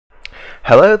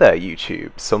Hello there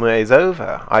YouTube, summer is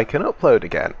over, I can upload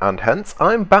again, and hence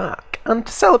I'm back. And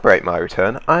to celebrate my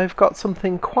return, I've got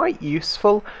something quite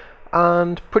useful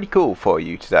and pretty cool for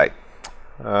you today.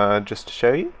 Just to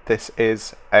show you, this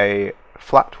is a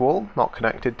flat wall, not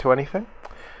connected to anything.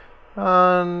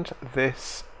 And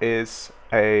this is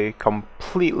a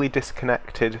completely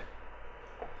disconnected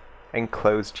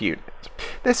enclosed unit.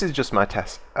 This is just my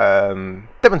test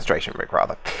demonstration rig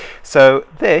rather. So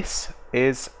this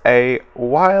is a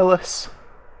wireless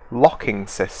locking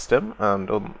system and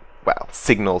well,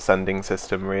 signal sending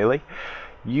system really,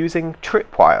 using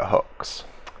tripwire hooks.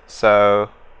 So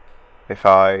if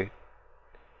I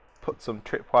put some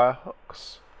tripwire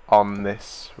hooks on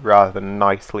this rather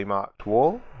nicely marked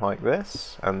wall like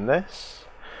this and this,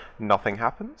 nothing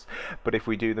happens. But if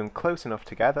we do them close enough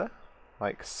together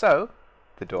like so,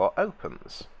 the door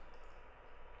opens.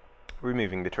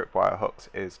 Removing the tripwire hooks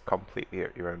is completely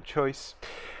at your own choice,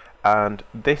 and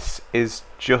this is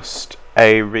just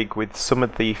a rig with some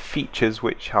of the features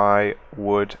which I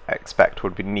would expect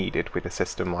would be needed with a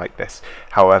system like this.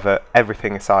 However,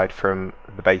 everything aside from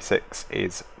the basics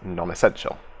is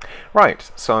non-essential. Right,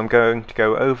 so I'm going to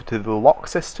go over to the lock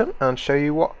system and show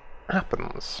you what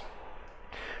happens.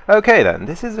 Okay then,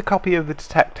 this is a copy of the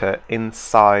detector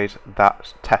inside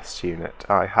that test unit.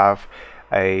 I have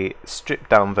a stripped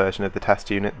down version of the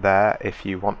test unit there if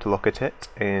you want to look at it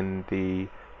in the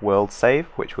world save,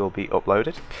 which will be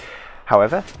uploaded.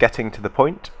 However, getting to the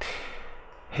point,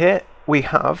 here we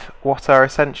have what are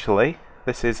essentially,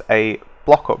 this is a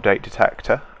block update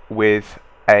detector with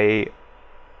a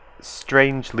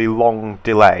strangely long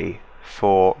delay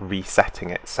for resetting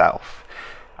itself.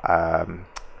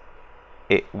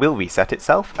 It will reset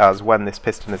itself as when this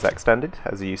piston is extended,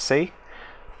 as you see.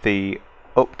 The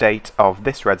update of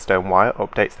this redstone wire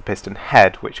updates the piston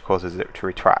head, which causes it to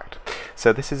retract.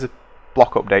 So this is a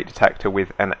block update detector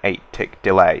with an 8-tick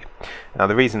delay. Now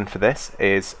the reason for this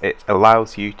is it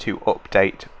allows you to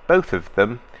update both of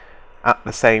them at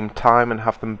the same time and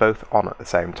have them both on at the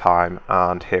same time,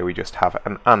 and here we just have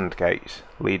an AND gate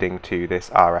leading to this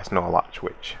RS NOR latch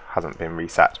which hasn't been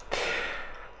reset.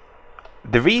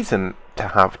 The reason to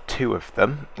have two of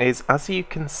them is, as you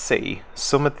can see,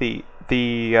 some of the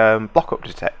block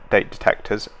update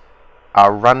detectors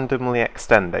are randomly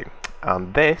extending,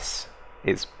 and this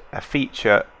is a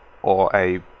feature, or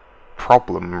a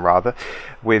problem rather,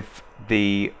 with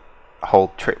the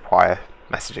whole tripwire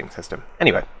messaging system.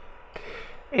 Anyway,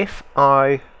 if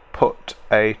I put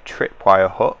a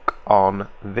tripwire hook on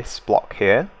this block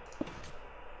here,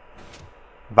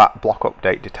 that block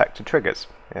update detector triggers.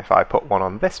 If I put one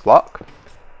on this block,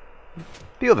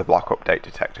 the other block update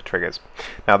detector triggers.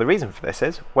 Now the reason for this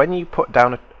is, when you put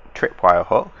down a tripwire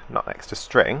hook, not next to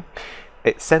string,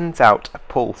 it sends out a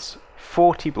pulse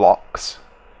 40 blocks,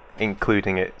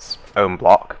 including its own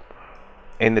block,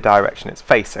 in the direction it's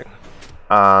facing.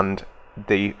 And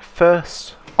the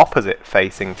first opposite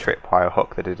facing tripwire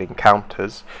hook that it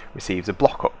encounters receives a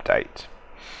block update.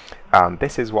 And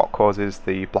this is what causes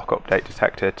the block update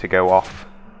detector to go off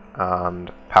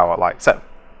and power like so.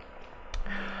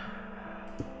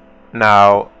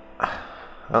 Now,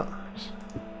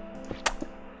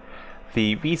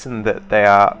 the reason that they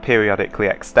are periodically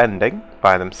extending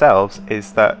by themselves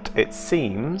is that it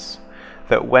seems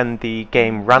that when the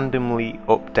game randomly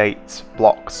updates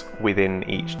blocks within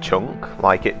each chunk,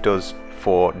 like it does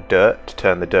for dirt to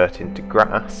turn the dirt into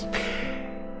grass,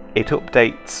 it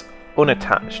updates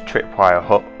unattached tripwire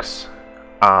hooks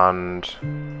and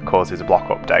causes a block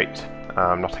update.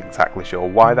 I'm not exactly sure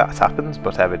why that happens,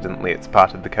 but evidently it's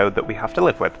part of the code that we have to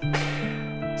live with.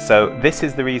 So this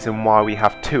is the reason why we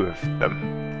have two of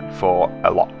them for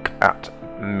a lock at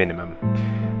minimum.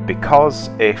 Because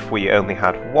if we only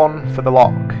had one for the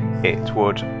lock, it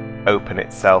would open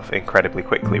itself incredibly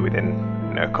quickly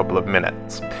within a couple of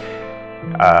minutes.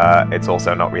 It's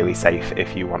also not really safe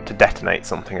if you want to detonate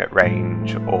something at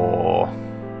range, or,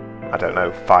 I don't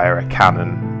know, fire a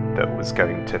cannon that was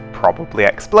going to probably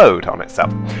explode on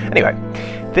itself. Anyway,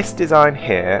 this design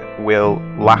here will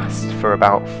last for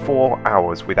about 4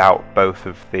 hours without both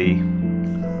of the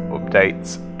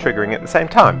updates triggering at the same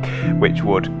time, which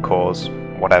would cause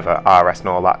whatever RS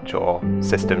NOR latch or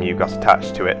system you got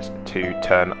attached to it to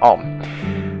turn on.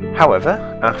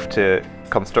 However, after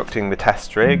constructing the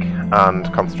test rig and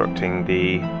constructing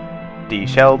the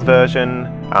deshelled version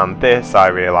and this, I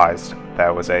realised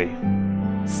there was a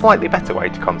slightly better way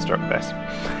to construct this.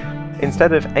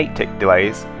 Instead of 8-tick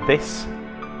delays, this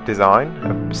design,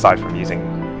 aside from using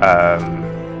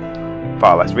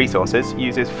far less resources,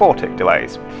 uses 4-tick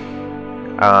delays.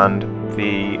 And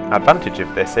the advantage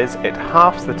of this is it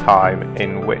halves the time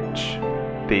in which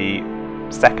the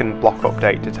second block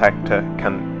update detector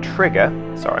can trigger.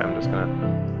 Sorry, I'm just going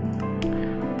to...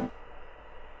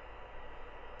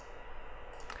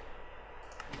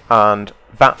 And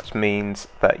that means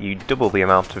that you double the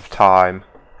amount of time,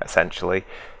 essentially,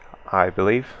 I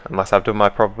believe, unless I've done my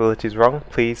probabilities wrong.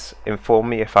 Please inform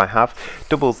me if I have.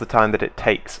 Doubles the time that it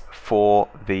takes for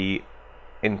the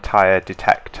entire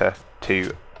detector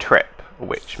to trip,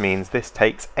 which means this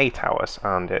takes 8 hours,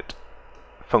 and it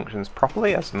functions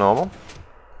properly as normal.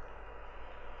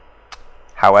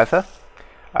 However,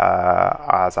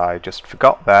 as I just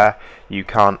forgot there, you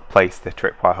can't place the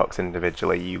tripwire hooks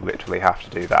individually, you literally have to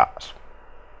do that.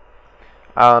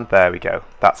 And there we go,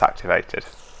 that's activated.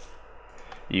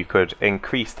 You could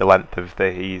increase the length of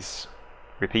these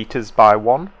repeaters by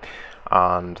 1,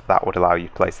 and that would allow you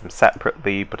to place them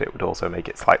separately, but it would also make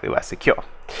it slightly less secure.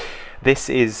 This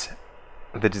is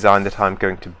the design that I'm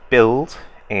going to build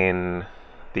in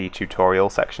the tutorial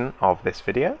section of this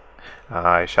video.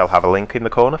 I shall have a link in the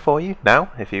corner for you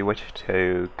now if you wish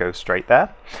to go straight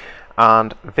there.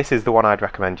 And this is the one I'd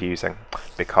recommend using,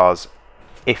 because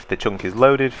if the chunk is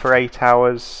loaded for 8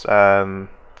 hours,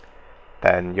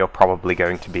 then you're probably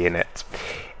going to be in it.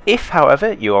 If,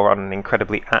 however, you're on an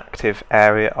incredibly active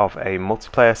area of a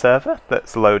multiplayer server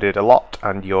that's loaded a lot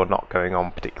and you're not going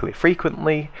on particularly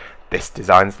frequently, this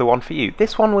design's the one for you.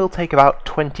 This one will take about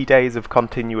 20 days of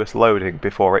continuous loading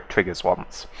before it triggers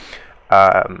once,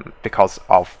 because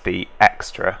of the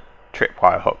extra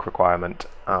tripwire hook requirement,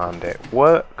 and it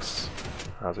works,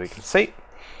 as we can see.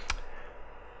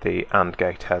 The AND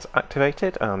gate has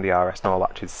activated and the RS NOR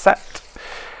latch is set.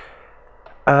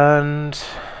 And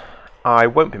I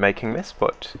won't be making this,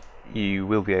 but you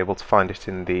will be able to find it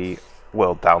in the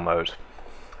world download,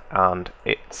 and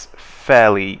it's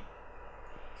fairly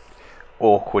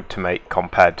awkward to make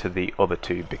compared to the other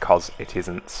two because it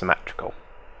isn't symmetrical,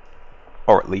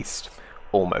 or at least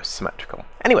almost symmetrical.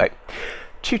 Anyway,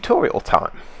 tutorial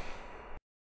time.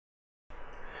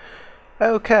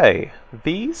 Okay,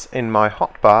 these in my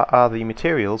hotbar are the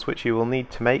materials which you will need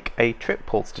to make a trip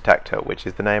pulse detector, which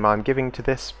is the name I'm giving to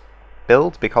this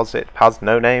build because it has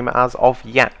no name as of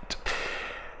yet.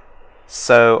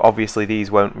 So obviously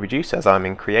these won't reduce as I'm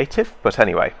in creative, but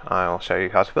anyway, I'll show you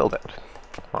how to build it.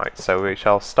 Right, so we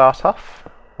shall start off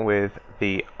with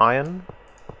the iron,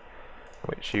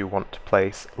 which you want to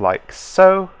place like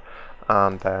so,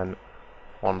 and then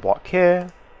one block here,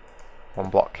 one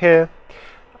block here,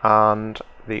 and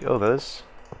the others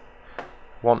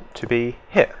want to be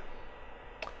here.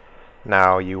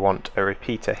 Now you want a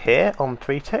repeater here on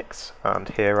 3 ticks and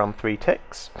here on 3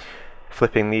 ticks.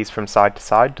 Flipping these from side to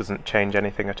side doesn't change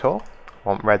anything at all.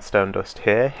 Want redstone dust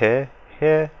here, here,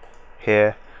 here,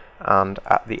 here, and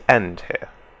at the end here.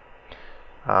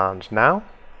 And now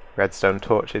redstone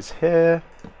torches here,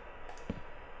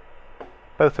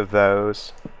 both of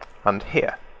those, and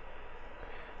here.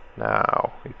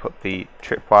 Now we put the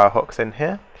tripwire hooks in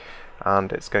here,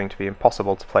 and it's going to be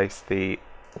impossible to place the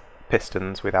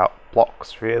pistons without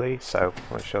blocks really, so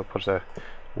we shall put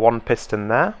one piston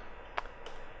there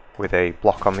with a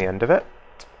block on the end of it,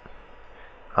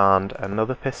 and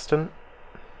another piston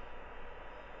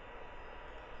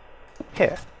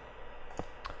here,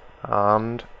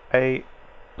 and a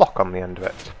block on the end of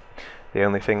it. The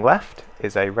only thing left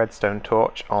is a redstone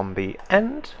torch on the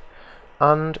end,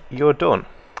 and you're done.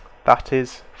 That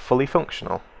is fully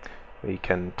functional. We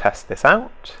can test this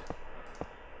out.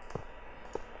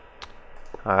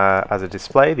 As a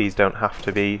display, these don't have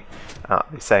to be at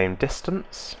the same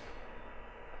distance.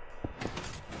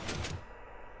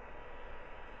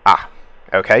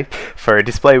 Okay. For a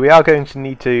display we are going to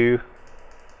need to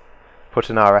put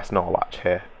an RS NOR latch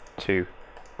here to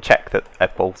check that a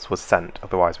pulse was sent,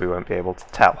 otherwise we won't be able to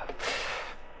tell.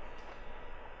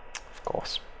 Of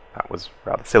course, that was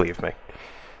rather silly of me.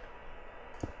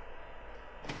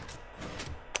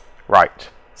 Right,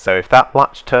 so if that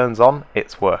latch turns on,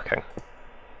 it's working.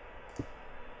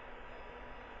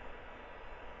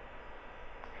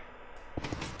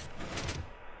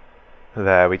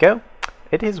 There we go.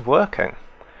 It is working.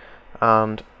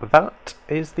 And that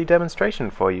is the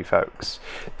demonstration for you folks.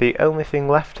 The only thing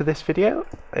left to this video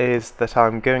is that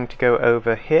I'm going to go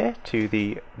over here to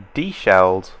the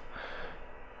deshelled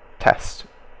test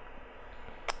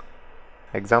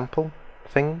example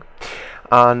thing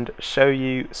and show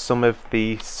you some of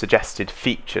the suggested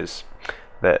features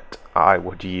that I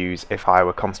would use if I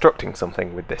were constructing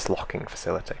something with this locking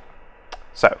facility.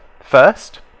 So,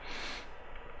 first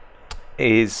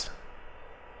is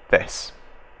this.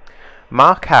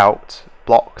 Mark out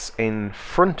blocks in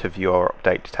front of your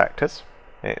update detectors.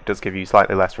 It does give you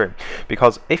slightly less room,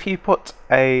 because if you put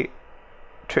a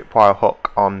tripwire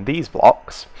hook on these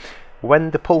blocks,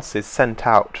 when the pulse is sent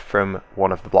out from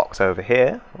one of the blocks over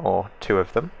here, or two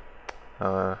of them,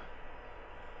 shall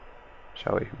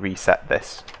we reset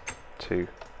this to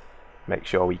make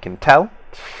sure we can tell?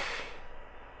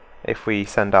 If we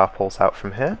send our pulse out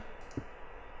from here,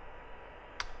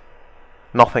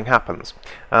 nothing happens.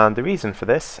 And the reason for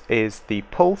this is the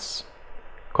pulse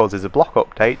causes a block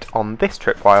update on this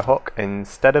tripwire hook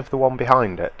instead of the one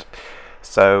behind it.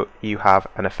 So you have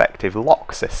an effective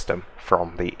lock system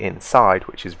from the inside,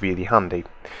 which is really handy.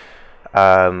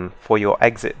 For your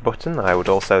exit button, I would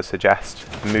also suggest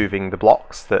moving the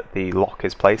blocks that the lock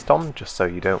is placed on, just so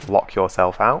you don't lock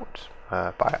yourself out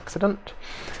by accident.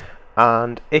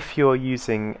 And if you're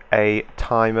using a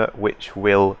timer which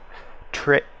will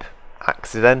trip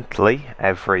accidentally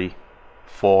every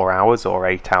 4 hours or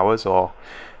 8 hours or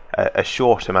a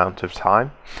short amount of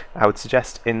time, I would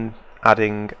suggest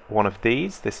adding one of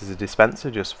these. This is a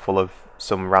dispenser just full of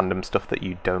some random stuff that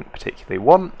you don't particularly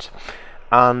want,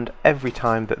 and every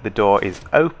time that the door is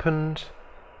opened,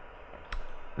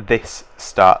 this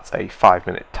starts a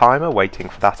 5-minute timer waiting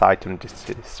for that item to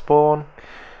despawn.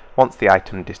 Once the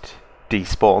item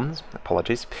despawns,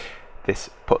 apologies, this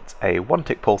puts a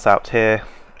 1-tick pulse out here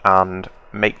and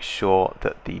make sure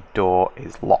that the door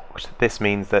is locked. This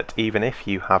means that even if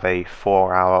you have a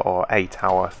 4-hour or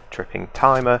 8-hour tripping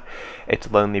timer,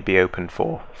 it'll only be open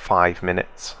for 5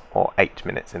 minutes or 8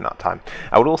 minutes in that time.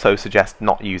 I would also suggest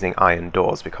not using iron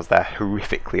doors because they're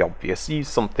horrifically obvious. Use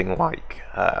something like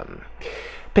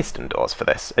piston doors for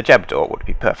this. A jeb door would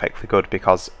be perfectly good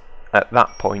because at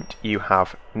that point you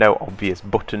have no obvious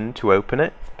button to open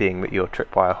it, being that your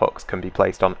tripwire hooks can be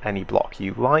placed on any block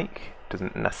you like.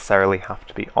 Doesn't necessarily have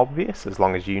to be obvious as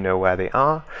long as you know where they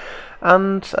are,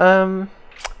 and that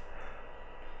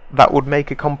would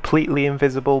make a completely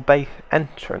invisible base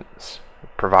entrance,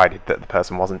 provided that the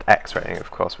person wasn't X-raying, of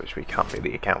course, which we can't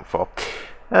really account for.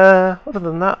 Other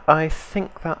than that, I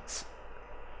think that's...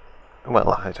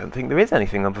 well, I don't think there is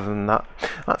anything other than that.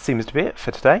 That seems to be it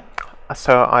for today.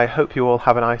 So I hope you all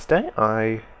have a nice day.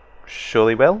 I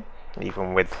surely will,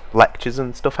 even with lectures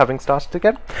and stuff having started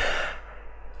again.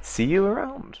 See you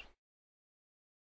around.